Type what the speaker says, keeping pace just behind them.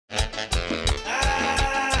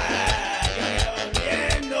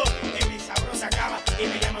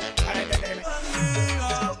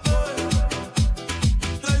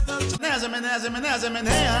se menea, se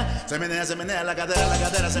menea. Se menea, se menea la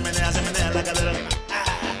cadera, se menea la cadera.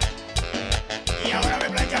 Y ahora me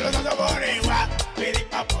plancha los dos boricua. Pidi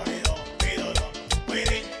pa porido, pido do.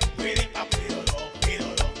 Pidi, pidi pa pido do,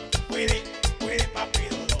 pido do. Pidi, pidi pa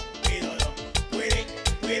pido do, pido do. Pidi,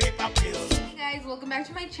 pidi pa pido do. Hey guys, welcome back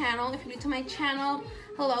to my channel. If you're new to my channel,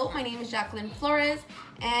 hello, my name is Jackeline Flores,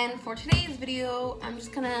 and for today's video, I'm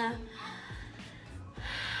just gonna,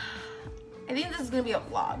 I think this is gonna be a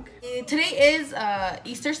vlog. Today is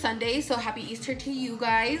Easter Sunday, so happy Easter to you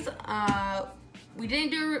guys. We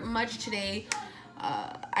didn't do much today.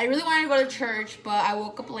 I really wanted to go to church, but I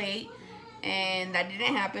woke up late and that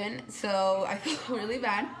didn't happen, so I feel really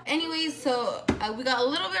bad. Anyways, so we got a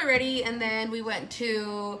little bit ready and then we went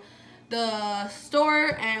to the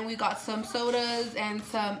store and we got some sodas and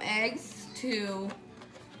some eggs to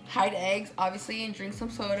hide eggs, obviously, and drink some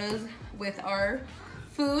sodas with our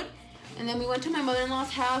food. And then we went to my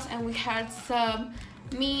mother-in-law's house and we had some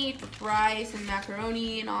meat, rice, and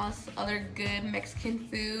macaroni and all this other good Mexican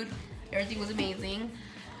food. Everything was amazing.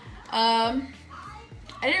 I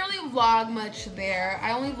didn't really vlog much there.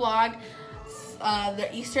 I only vlogged the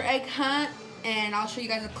Easter egg hunt, and I'll show you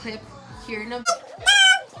guys a clip here in a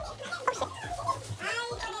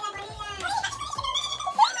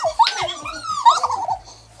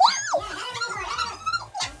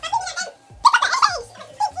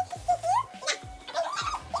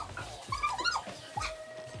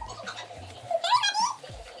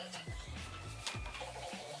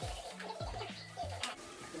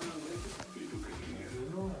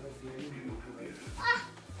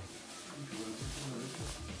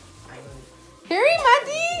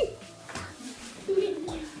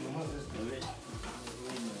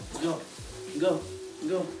Go.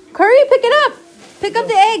 Curry, pick it up. Pick up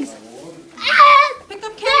the eggs. Pick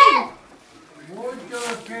up candy.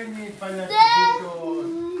 Mucho candy para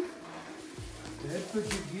chiquitos.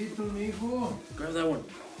 Chiquito, mijo. Grab that one.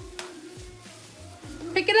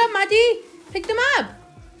 Pick it up, Mati. Pick them up.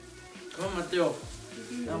 Come on, Mateo.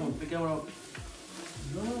 That one, pick that one up.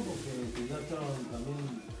 No, porque ya estaban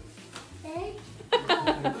también.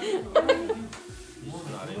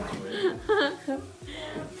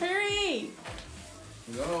 Hurry.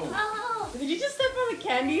 Go. Did you just step on the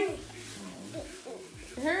candy?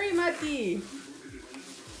 Hurry, Mati.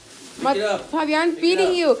 Pick it up. Fabian's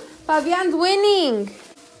beating you. Fabian's winning.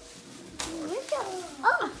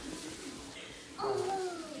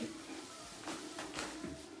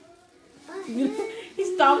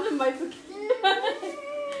 He stopped and bites the candy.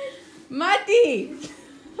 Mati.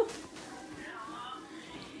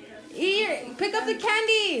 Here, pick up the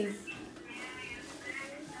candies.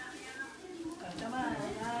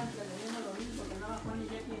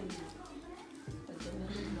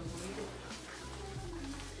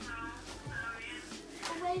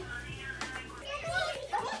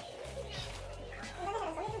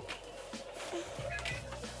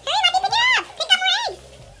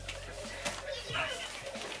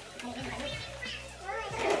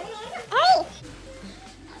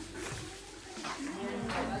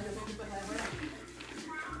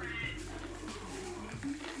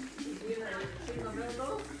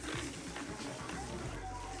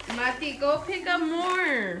 Mati, go pick up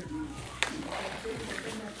more.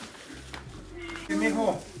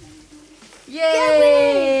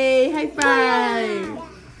 Yay! High five!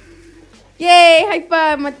 Yay! High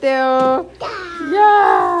five, Mateo!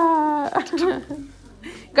 Yeah!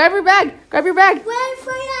 Grab your bag! Grab your bag! Wait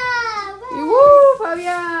for you! Woo,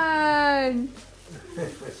 Fabian!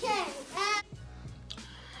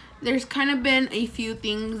 There's kind of been a few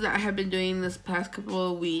things that I have been doing this past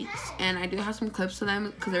couple of weeks, and I do have some clips to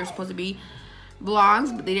them because they're supposed to be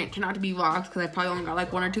vlogs, but they didn't turn out to be vlogs because I probably only got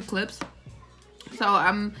like 1 or 2 clips.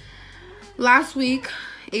 So last week,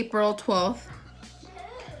 April 12th,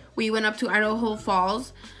 we went up to Idaho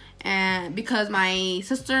Falls, and because my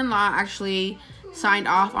sister-in-law actually signed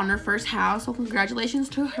off on her first house, so congratulations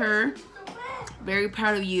to her. Very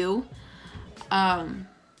proud of you.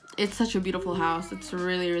 It's such a beautiful house. It's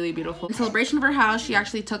really, really beautiful. In celebration of her house, she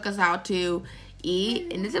actually took us out to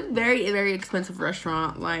eat, and it's a very, very expensive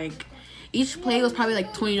restaurant. Like, each plate was probably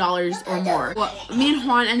like $20 or more. Well, me and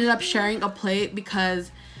Juan ended up sharing a plate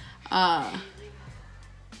because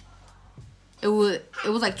it was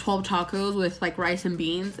like 12 tacos with like rice and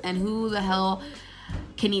beans, and who the hell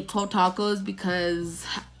can eat 12 tacos? Because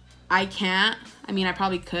I can't. I mean, I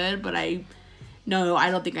probably could, but no,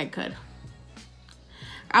 I don't think I could.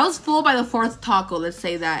 I was full by the 4th taco, let's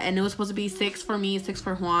say that, and it was supposed to be 6 for me, 6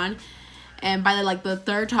 for Juan. And by the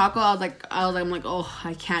 3rd taco, I'm like, oh,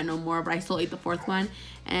 I can't no more. But I still ate the 4th one,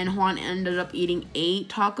 and Juan ended up eating 8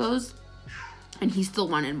 tacos. and he still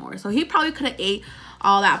wanted more. So he probably could have ate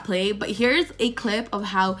all that plate. But here's a clip of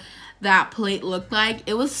how that plate looked like.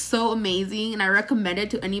 It was so amazing, and I recommend it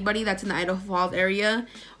to anybody that's in the Idaho Falls area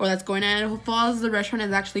or that's going to Idaho Falls. The restaurant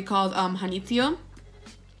is actually called Janitzio.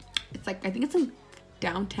 It's like, I think it's in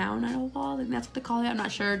downtown Idaho Falls. I think that's what they call it. I'm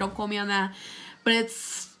not sure. Don't quote me on that. But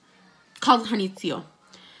it's called Janitzio.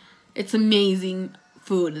 It's amazing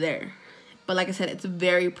food there. But like I said, it's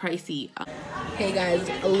very pricey. Hey guys,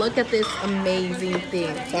 look at this amazing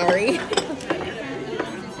thing. Sorry.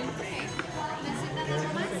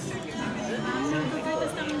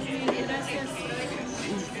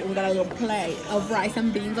 We got a little plate of rice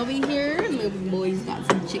and beans over here. Little boy's got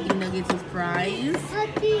some chicken nuggets and fries. And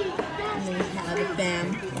then we have the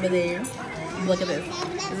fam over there. Look at this.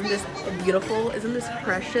 Isn't this beautiful? Isn't this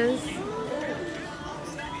precious?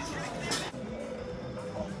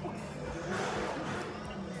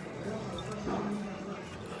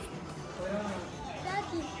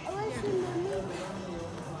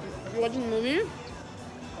 You watching the movie?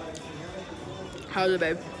 How's it,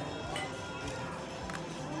 babe?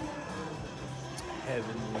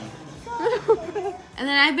 Heavenly. And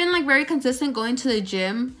then I've been like very consistent going to the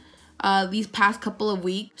gym these past couple of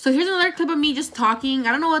weeks. So here's another clip of me just talking.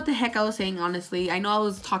 I don't know what the heck I was saying, honestly. I know I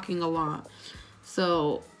was talking a lot.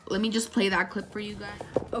 So let me just play that clip for you guys.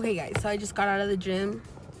 Okay guys, so I just got out of the gym.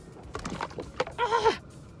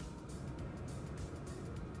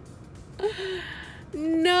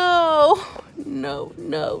 No.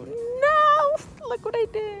 Look what I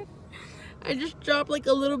did. I just dropped like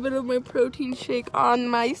a little bit of my protein shake on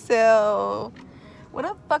myself. What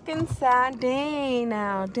a fucking sad day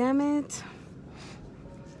now, damn it.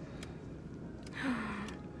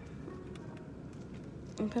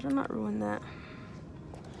 I better not ruin that.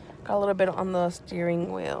 Got a little bit on the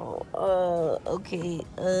steering wheel. Okay.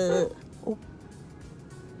 Oh.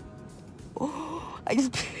 I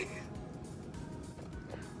just...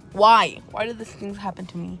 Why did these things happen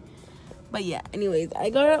to me? But yeah, anyways, I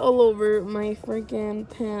got it all over my freaking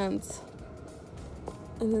pants.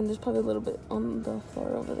 And then there's probably a little bit on the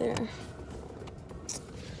floor over there.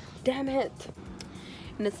 Damn it.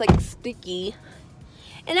 And it's like sticky.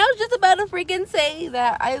 And I was just about to freaking say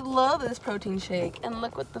that I love this protein shake. And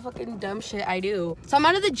look what the fucking dumb shit I do. So I'm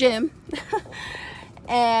out of the gym.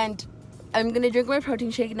 And I'm gonna drink my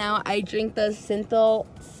protein shake now. I drink the Synthol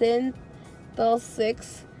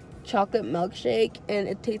 6 chocolate milkshake, and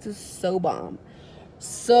it tastes so bomb.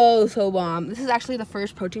 So bomb. This is actually the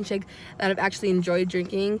first protein shake that I've actually enjoyed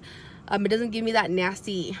drinking. It doesn't give me that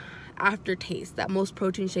nasty aftertaste that most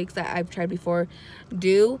protein shakes that I've tried before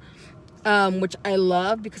do, which I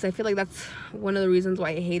love, because I feel like that's one of the reasons why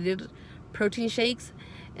I hated protein shakes.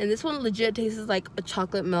 And this one legit tastes like a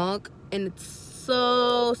chocolate milk, and it's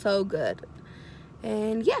so good.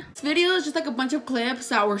 And yeah, this video is just like a bunch of clips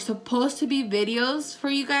that were supposed to be videos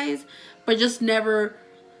for you guys, but just never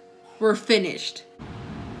were finished.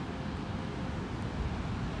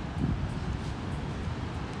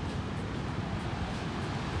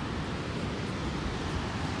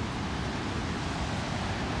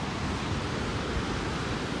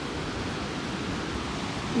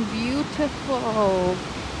 Beautiful.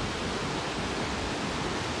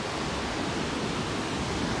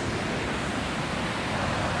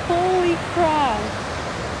 Holy crap.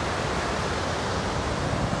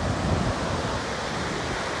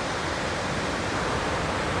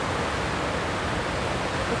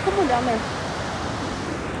 There's someone down there.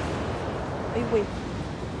 Wait.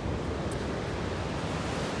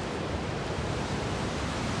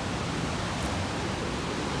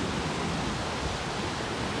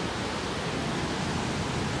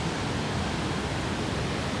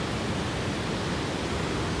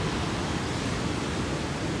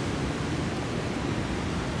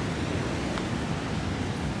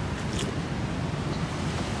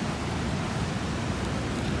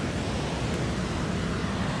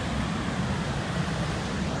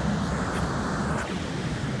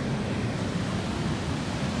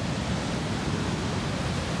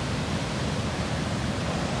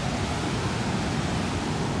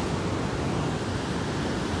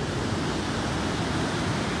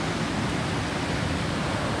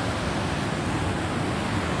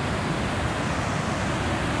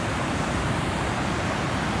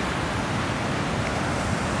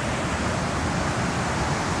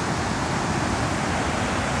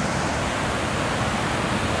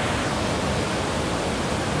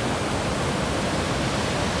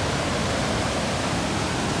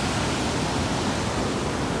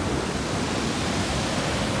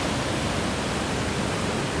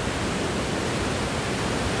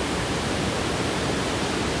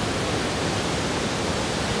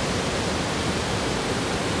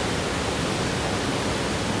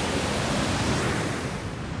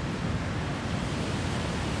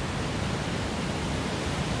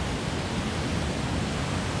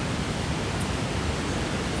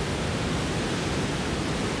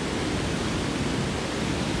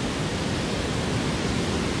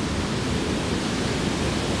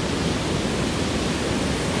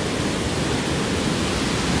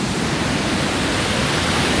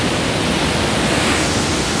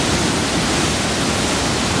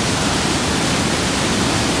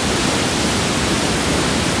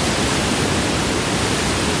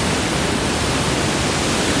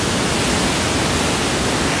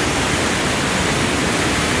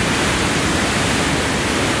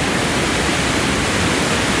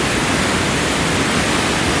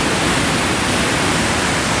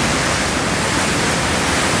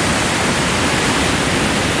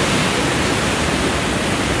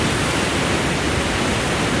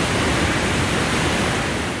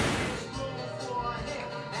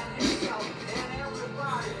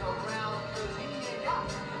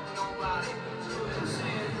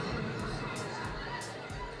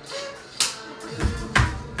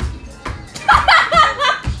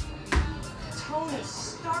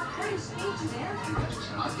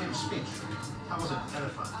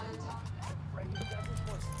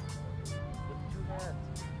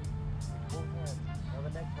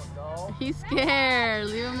 He's scared.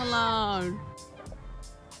 Leave him alone.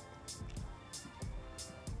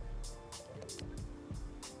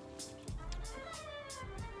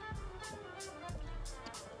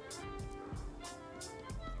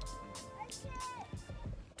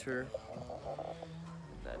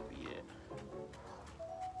 That'd be it.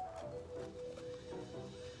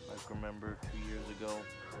 Like, remember 2 years ago,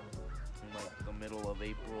 in like the middle of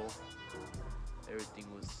April, everything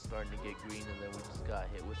was starting to get green, and then we just got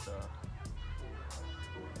hit with the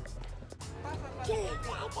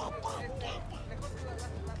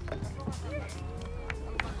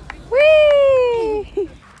Whee!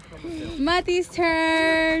 Matty's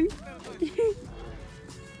turn.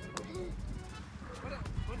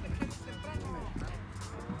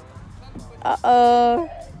 Uh-oh.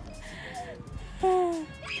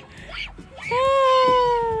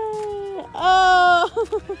 Oh.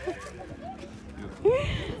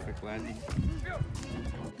 perfect landing.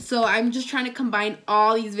 So I'm just trying to combine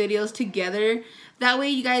all these videos together. That way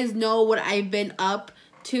you guys know what I've been up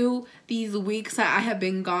to these weeks that I have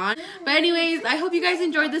been gone. But anyways, I hope you guys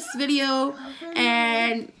enjoyed this video,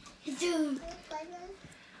 and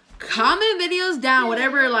comment videos down,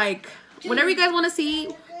 whatever you guys want to see,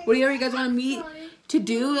 whatever you guys want me to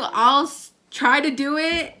do. I'll try to do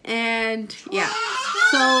it, and yeah.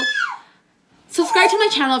 So subscribe to my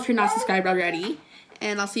channel if you're not subscribed already,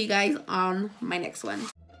 and I'll see you guys on my next one.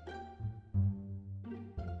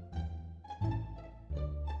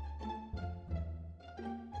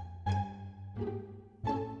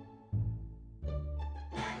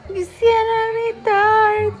 Quisiera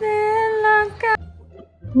gritarte en la cara.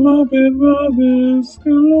 La verdad es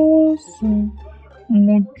que lo sé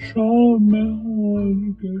mucho mejor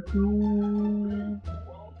que tú.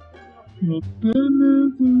 No te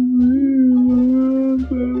necesito,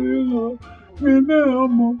 te digo que te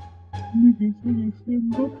amo, ni que sigue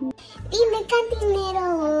siendo tú. Dime,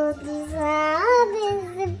 cantinero, tú sabes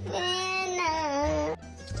de pena.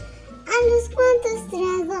 A los cuantos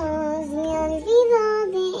tragos me olvido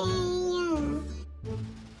de ella.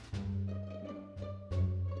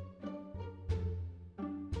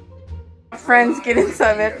 Friends quieren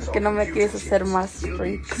saber que no me quieres hacer más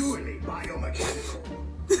freaks.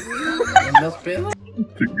 ¿Más pedo?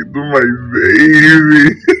 Chiquito, my baby.